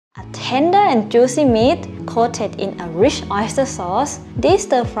A tender and juicy meat coated in a rich oyster sauce. This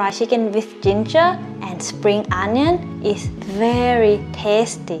stir-fried chicken with ginger and spring onion is very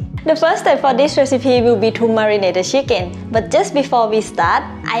tasty. The first step for this recipe will be to marinate the chicken. But just before we start,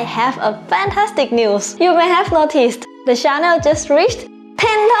 I have a fantastic news. You may have noticed the channel just reached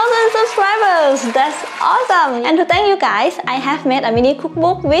 10,000 subscribers! That's awesome! And to thank you guys, I have made a mini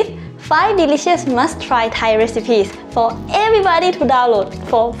cookbook with 5 delicious must-try Thai recipes for everybody to download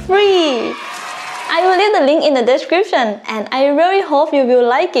for free. I will leave the link in the description and I really hope you will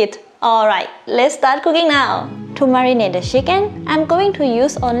like it. Alright, let's start cooking now. To marinate the chicken, I'm going to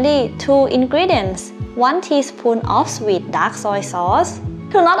use only 2 ingredients. 1 teaspoon of sweet dark soy sauce.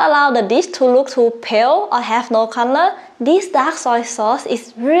 To not allow the dish to look too pale or have no color, this dark soy sauce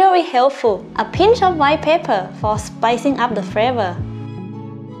is really helpful. A pinch of white pepper for spicing up the flavor.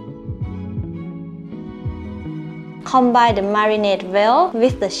 Combine the marinade well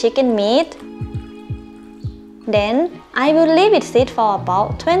with the chicken meat. Then, I will leave it sit for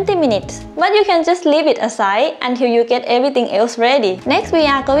about 20 minutes. But you can just leave it aside until you get everything else ready. Next, we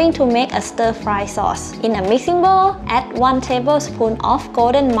are going to make a stir-fry sauce. In a mixing bowl, add 1 tablespoon of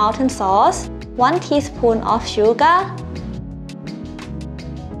golden mountain sauce, 1 teaspoon of sugar,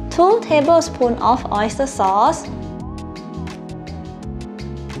 2 tablespoons of oyster sauce,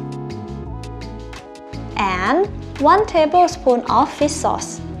 and 1 tablespoon of fish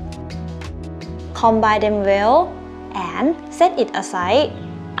sauce. Combine them well and set it aside.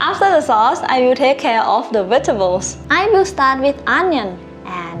 After the sauce, I will take care of the vegetables. I will start with onion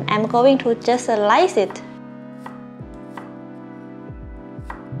and I'm going to just slice it.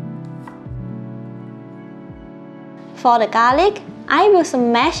 For the garlic, I will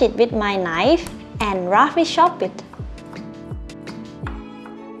smash it with my knife and roughly chop it.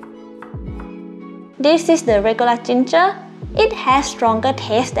 This is the regular ginger. It has stronger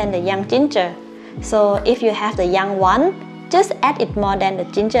taste than the young ginger. So if you have the young one, just add it more than the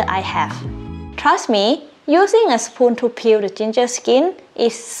ginger I have. Trust me, using a spoon to peel the ginger skin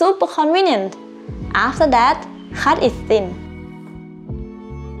is super convenient. After that, cut it thin.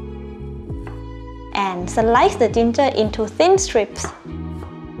 And slice the ginger into thin strips.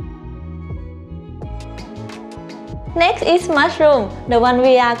 Next is mushroom. The one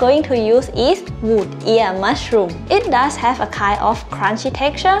we are going to use is wood ear mushroom. It does have a kind of crunchy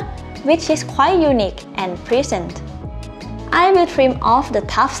texture, which is quite unique and pleasant. I will trim off the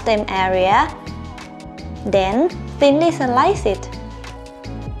tough stem area, then thinly slice it.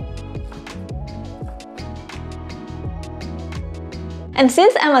 And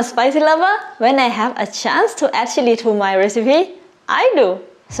since I'm a spicy lover, when I have a chance to add chili to my recipe, I do.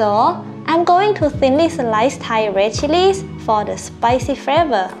 So, I'm going to thinly slice Thai red chilies for the spicy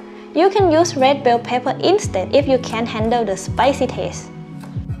flavor. You can use red bell pepper instead if you can't handle the spicy taste.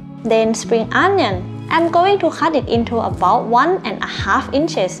 Then spring onion. I'm going to cut it into about 1.5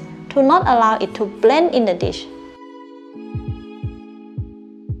 inches to not allow it to blend in the dish.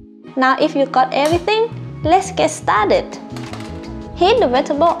 Now if you got everything, let's get started. Heat the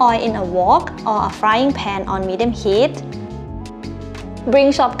vegetable oil in a wok or a frying pan on medium heat.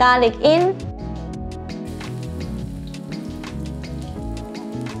 Bring chopped garlic in.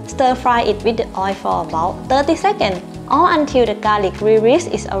 Stir fry it with the oil for about 30 seconds or until the garlic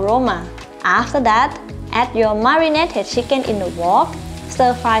releases its aroma. After that, add your marinated chicken in the wok.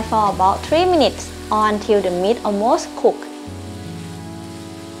 Stir fry for about 3 minutes or until the meat almost cooked.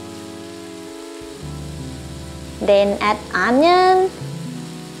 Then add onion,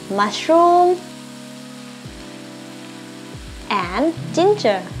 mushroom, and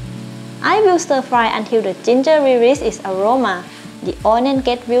ginger. I will stir fry until the ginger releases its aroma, the onion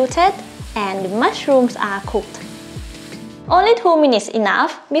gets wilted, and the mushrooms are cooked. Only 2 minutes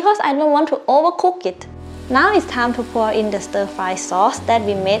enough because I don't want to overcook it. Now it's time to pour in the stir-fry sauce that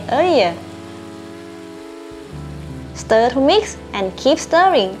we made earlier. Stir to mix and keep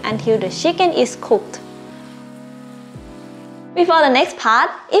stirring until the chicken is cooked. Before the next part,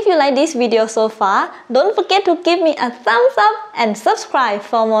 if you like this video so far, don't forget to give me a thumbs up and subscribe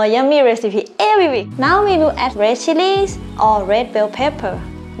for more yummy recipes every week. Now we will add red chilies or red bell pepper.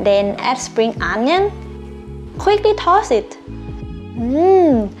 Then add spring onion. Quickly toss it.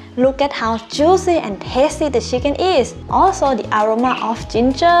 Look at how juicy and tasty the chicken is. Also the aroma of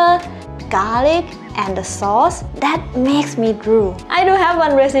ginger, garlic, and the sauce that makes me drool. I do have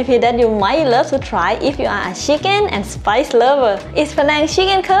one recipe that you might love to try if you are a chicken and spice lover. It's Penang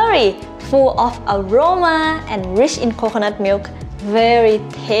chicken curry, full of aroma and rich in coconut milk. Very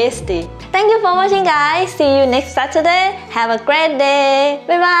tasty. Thank you for watching guys. See you next Saturday. Have a great day.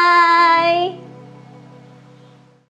 Bye bye.